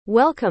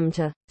Welcome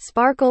to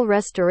Sparkle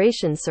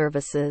Restoration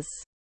Services.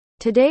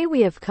 Today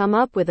we have come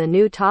up with a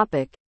new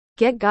topic.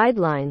 Get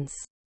guidelines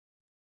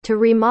to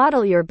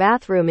remodel your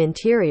bathroom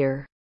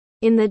interior.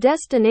 In the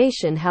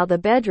destination, how the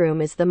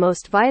bedroom is the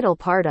most vital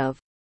part of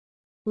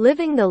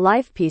living the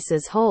life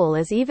pieces whole,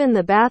 as even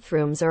the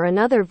bathrooms are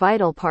another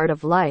vital part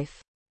of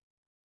life.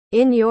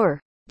 In your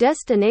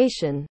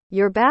destination,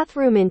 your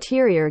bathroom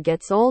interior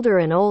gets older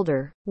and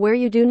older, where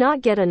you do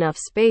not get enough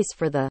space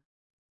for the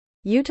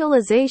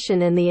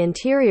utilization and the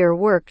interior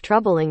work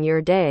troubling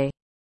your day.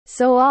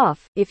 So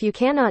if you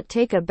cannot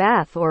take a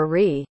bath or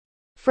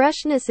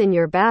freshness in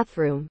your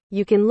bathroom,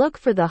 you can look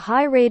for the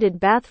high-rated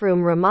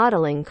bathroom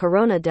remodeling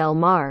Corona Del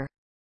Mar.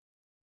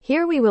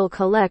 Here we will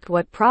collect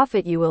what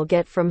profit you will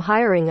get from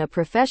hiring a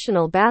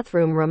professional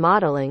bathroom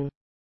remodeling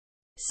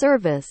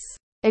service.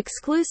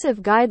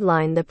 Exclusive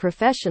guideline: the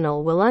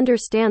professional will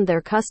understand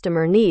their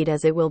customer need,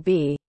 as it will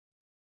be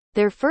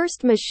their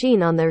first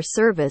machine on their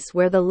service,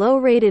 where the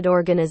low-rated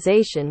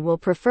organization will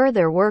prefer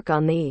their work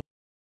on the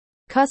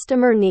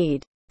customer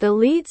need. The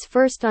leads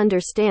first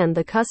understand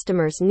the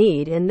customer's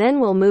need and then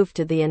will move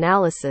to the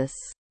analysis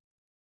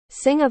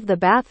of the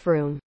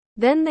bathroom.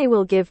 Then they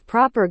will give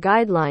proper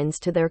guidelines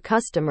to their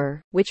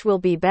customer, which will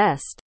be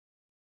best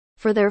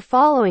for their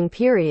following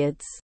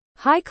periods.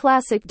 High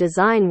classic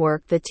design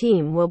work: the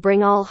team will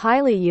bring all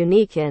highly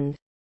unique and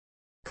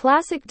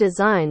classic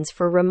designs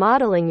for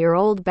remodeling your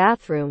old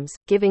bathrooms,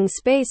 giving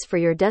space for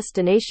your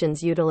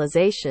destination's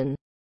utilization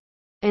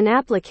and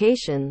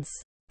applications.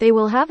 They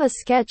will have a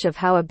sketch of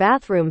how a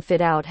bathroom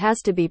fit-out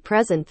has to be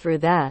present through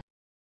that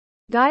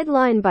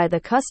guideline by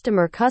the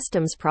customer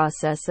customs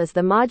process, as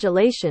the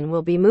modulation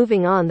will be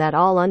moving on that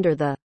all under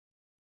the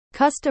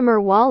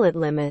customer wallet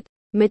limit.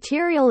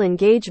 Material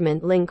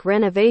engagement link: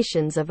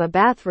 renovations of a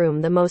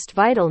bathroom, the most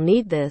vital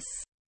need this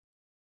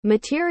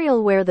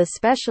material where the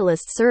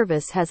specialist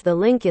service has the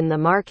link in the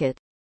market,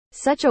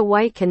 such a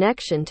wide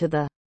connection to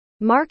the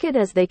market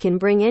as they can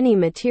bring any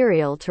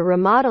material to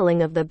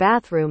remodeling of the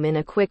bathroom in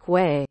a quick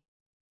way.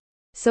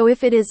 So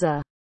if it is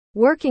a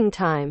working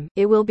time,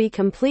 it will be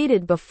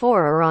completed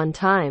before or on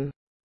time.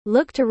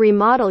 Look to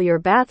remodel your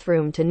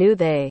bathroom to new.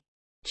 They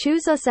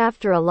choose us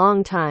after a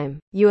long time.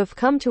 You have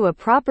come to a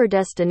proper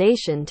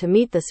destination to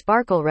meet the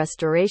Sparkle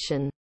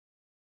Restoration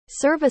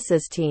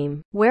Services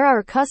team, where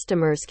our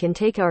customers can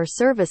take our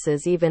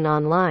services even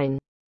online.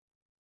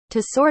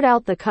 To sort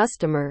out the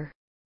customer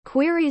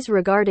queries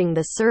regarding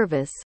the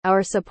service,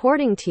 our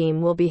supporting team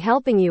will be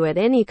helping you at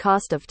any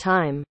cost of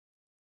time.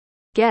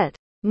 Get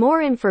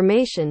more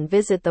information,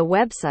 visit the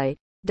website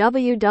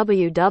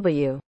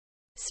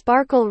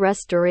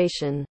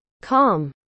www.sparklerestoration.com.